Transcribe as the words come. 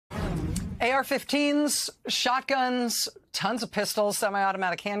AR-15s, shotguns, tons of pistols,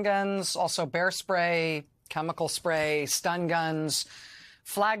 semi-automatic handguns, also bear spray, chemical spray, stun guns,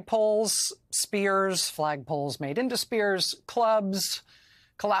 flagpoles, spears, flagpoles made into spears, clubs,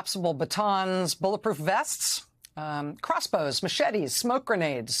 collapsible batons, bulletproof vests, crossbows, machetes, smoke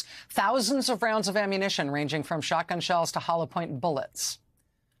grenades, thousands of rounds of ammunition ranging from shotgun shells to hollow point bullets.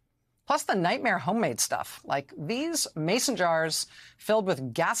 Plus the nightmare homemade stuff, like these mason jars filled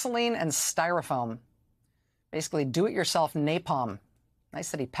with gasoline and styrofoam. Basically do-it-yourself napalm. Nice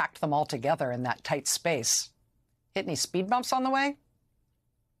that he packed them all together in that tight space. Hit any speed bumps on the way?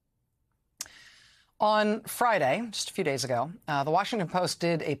 On Friday, just a few days ago, the Washington Post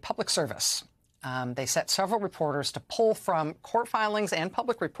did a public service. They set several reporters to pull from court filings and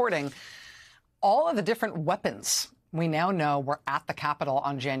public reporting all of the different weapons we now know were at the Capitol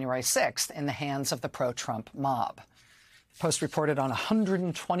on January 6th in the hands of the pro-Trump mob. The Post reported on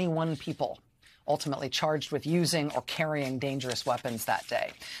 121 people ultimately charged with using or carrying dangerous weapons that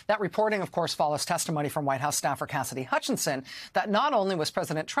day. That reporting, of course, follows testimony from White House staffer Cassidy Hutchinson that not only was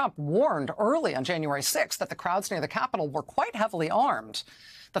President Trump warned early on January 6th that the crowds near the Capitol were quite heavily armed,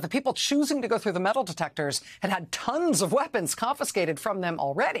 that the people choosing to go through the metal detectors had tons of weapons confiscated from them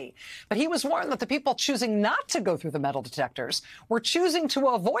already. But he was warned that the people choosing not to go through the metal detectors were choosing to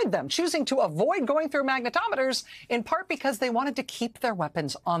avoid them, choosing to avoid going through magnetometers, in part because they wanted to keep their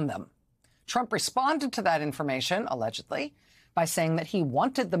weapons on them. Trump responded to that information, allegedly, by saying that he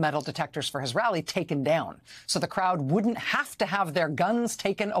wanted the metal detectors for his rally taken down so the crowd wouldn't have to have their guns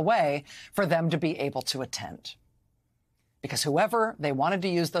taken away for them to be able to attend. Because whoever they wanted to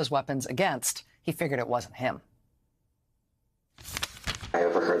use those weapons against, he figured it wasn't him. I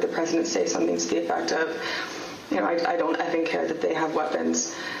overheard the president say something to the effect of, I don't effing care that they have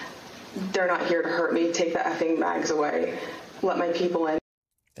weapons. They're not here to hurt me. Take the effing mags away. Let my people in.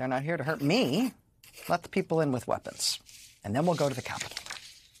 They're not here to hurt me. Let the people in with weapons. And then we'll go to the Capitol.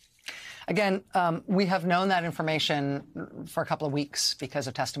 Again, we have known that information for a couple of weeks because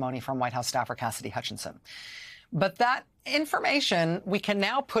of testimony from White House staffer Cassidy Hutchinson. But that information we can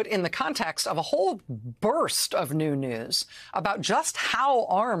now put in the context of a whole burst of new news about just how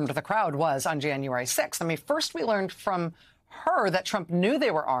armed the crowd was on January 6th. I mean, first we learned from her that Trump knew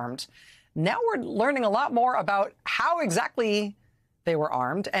they were armed. Now we're learning a lot more about how exactly they were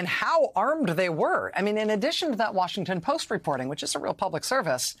armed and how armed they were. I mean, in addition to that Washington Post reporting, which is a real public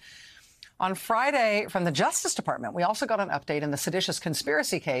service, on Friday from the Justice Department, we also got an update in the seditious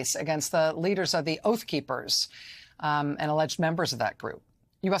conspiracy case against the leaders of the Oath Keepers and alleged members of that group.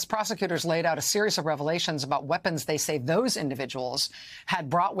 U.S. prosecutors laid out a series of revelations about weapons they say those individuals had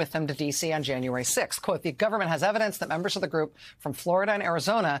brought with them to D.C. on January 6th. Quote, the government has evidence that members of the group from Florida and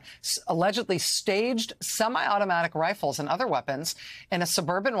Arizona allegedly staged semi-automatic rifles and other weapons in a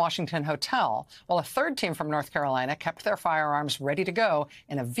suburban Washington hotel, while a third team from North Carolina kept their firearms ready to go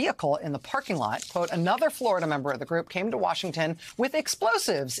in a vehicle in the parking lot. Quote, another Florida member of the group came to Washington with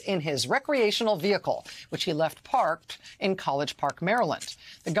explosives in his recreational vehicle, which he left parked in College Park, Maryland.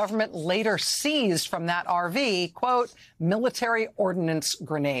 The government later seized from that RV, quote, military ordnance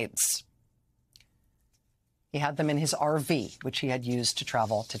grenades. He had them in his RV, which he had used to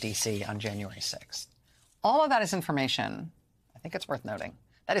travel to D.C. on January 6th. All of that is information, I think it's worth noting,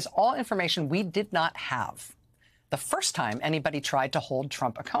 that is all information we did not have the first time anybody tried to hold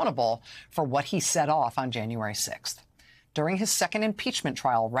Trump accountable for what he set off on January 6th. During his second impeachment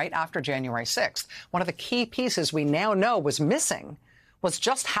trial right after January 6th, one of the key pieces we now know was missing was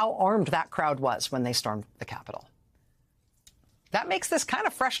just how armed that crowd was when they stormed the Capitol. That makes this kind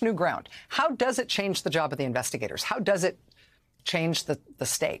of fresh new ground. How does it change the job of the investigators? How does it change the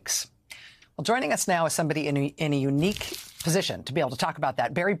stakes? Well, joining us now is somebody in a unique position to be able to talk about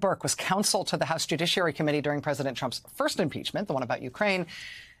that. Barry Berke was counsel to the House Judiciary Committee during President Trump's first impeachment, the one about Ukraine.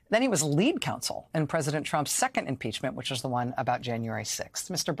 Then he was lead counsel in President Trump's second impeachment, which was the one about January 6th.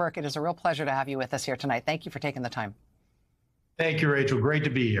 Mr. Berke, it is a real pleasure to have you with us here tonight. Thank you for taking the time. Thank you, Rachel. Great to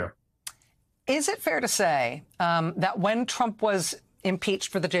be here. Is it fair to say that when Trump was impeached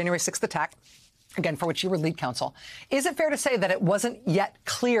for the January 6th attack, again, for which you were lead counsel, is it fair to say that it wasn't yet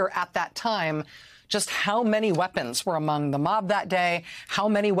clear at that time just how many weapons were among the mob that day, how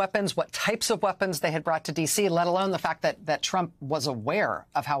many weapons, what types of weapons they had brought to D.C., let alone the fact that Trump was aware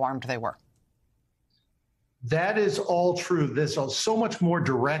of how armed they were? That is all true. There's so much more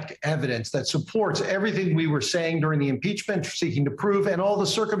direct evidence that supports everything we were saying during the impeachment, seeking to prove, and all the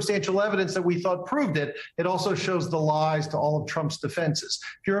circumstantial evidence that we thought proved it. It also shows the lies to all of Trump's defenses.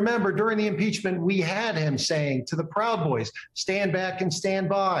 If you remember, during the impeachment, we had him saying to the Proud Boys, stand back and stand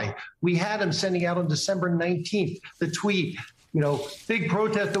by. We had him sending out on December 19th the tweet, big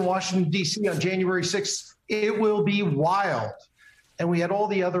protest in Washington, D.C. on January 6th. It will be wild. And we had all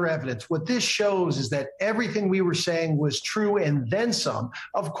the other evidence. What this shows is that everything we were saying was true and then some.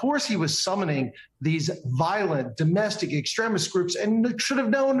 Of course, he was summoning these violent domestic extremist groups and should have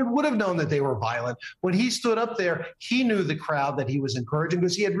known and would have known that they were violent. When he stood up there, he knew the crowd that he was encouraging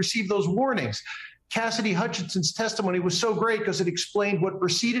because he had received those warnings. Cassidy Hutchinson's testimony was so great because it explained what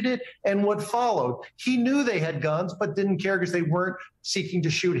preceded it and what followed. He knew they had guns, but didn't care because they weren't seeking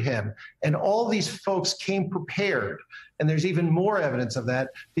to shoot him. And all these folks came prepared. And there's even more evidence of that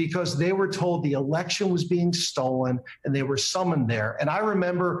because they were told the election was being stolen and they were summoned there. And I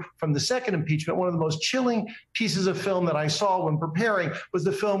remember from the second impeachment, one of the most chilling pieces of film that I saw when preparing was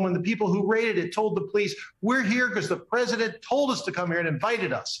the film when the people who raided it told the police, we're here because the president told us to come here and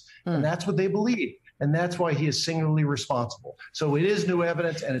invited us. And that's what they believed. And that's why he is singularly responsible. So it is new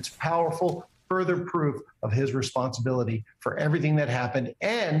evidence and it's powerful, further proof of his responsibility for everything that happened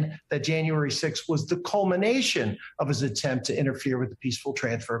and that January 6th was the culmination of his attempt to interfere with the peaceful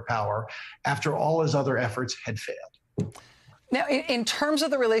transfer of power after all his other efforts had failed. Now, in terms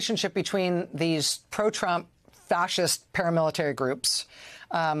of the relationship between these pro-Trump fascist paramilitary groups,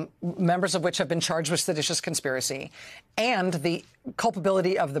 members of which have been charged with seditious conspiracy, and the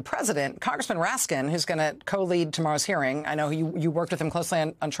culpability of the president, Congressman Raskin, who's going to co-lead tomorrow's hearing, I know you worked with him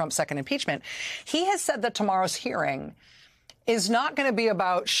closely on Trump's second impeachment, he has said that tomorrow's hearing is not going to be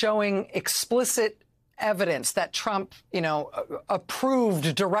about showing explicit evidence that Trump,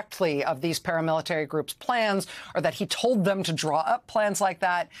 approved directly of these paramilitary groups' plans or that he told them to draw up plans like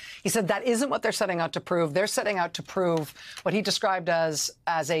that. He said that isn't what they're setting out to prove. They're setting out to prove what he described as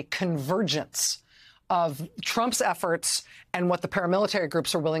a convergence of Trump's efforts and what the paramilitary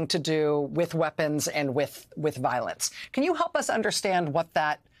groups are willing to do with weapons and with violence. Can you help us understand what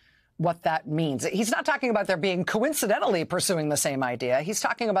that means? He's not talking about there being coincidentally pursuing the same idea. He's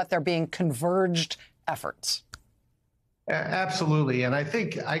talking about there being converged efforts. Absolutely. And I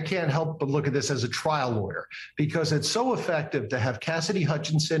think I can't help but look at this as a trial lawyer because it's so effective to have Cassidy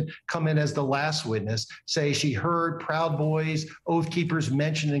Hutchinson come in as the last witness, say she heard Proud Boys, Oath Keepers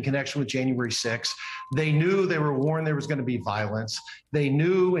mentioned in connection with January 6th. They knew, they were warned there was going to be violence. They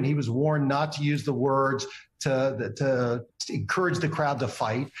knew, and he was warned not to use the words to encourage the crowd to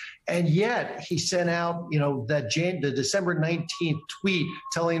fight. And yet he sent out, the December 19th tweet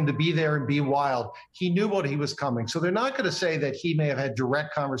telling him to be there and be wild. He knew what he was coming. So they're not going to say that he may have had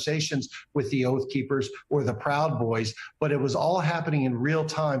direct conversations with the Oath Keepers or the Proud Boys, but it was all happening in real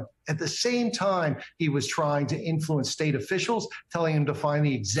time. At the same time, he was trying to influence state officials, telling him to find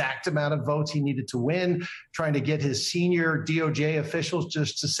the exact amount of votes he needed to win, trying to get his senior DOJ officials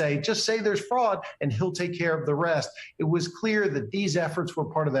just say there's fraud and he'll take care of the rest. It was clear that these efforts were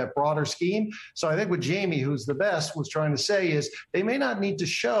part of that broader scheme. So I think what Jamie, who's the best, was trying to say is they may not need to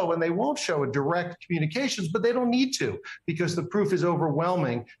show, and they won't show a direct communications, but they don't need to because the proof is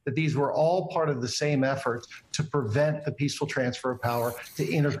overwhelming that these were all part of the same efforts to prevent the peaceful transfer of power, to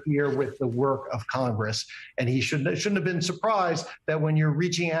interfere with the work of Congress. And he shouldn't have been surprised that when you're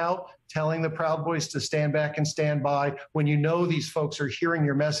reaching out, telling the Proud Boys to stand back and stand by, when you know these folks are hearing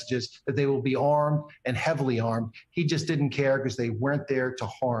your messages, that they will be armed and heavily armed. He just didn't care because they weren't there to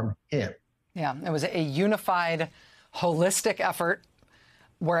harm him. Yeah, it was a unified, holistic effort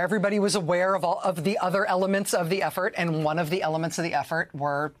where everybody was aware of all of the other elements of the effort. And one of the elements of the effort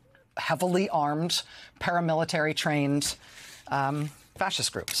were heavily armed, paramilitary trained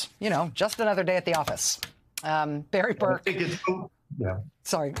fascist groups. Just another day at the office. Barry Berke.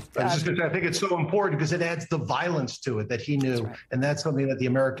 Sorry. I was just going to say, I think it's so important because it adds the violence to it that he knew. That's right. And that's something that the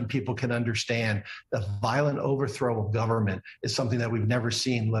American people can understand. The violent overthrow of government is something that we've never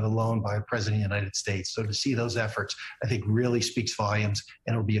seen, let alone by a president of the United States. So to see those efforts, I think really speaks volumes,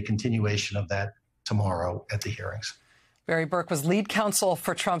 and it'll be a continuation of that tomorrow at the hearings. Barry Berke was lead counsel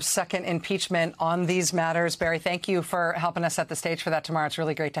for Trump's second impeachment on these matters. Barry, thank you for helping us set the stage for that tomorrow. It's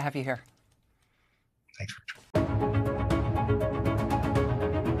really great to have you here. Thanks for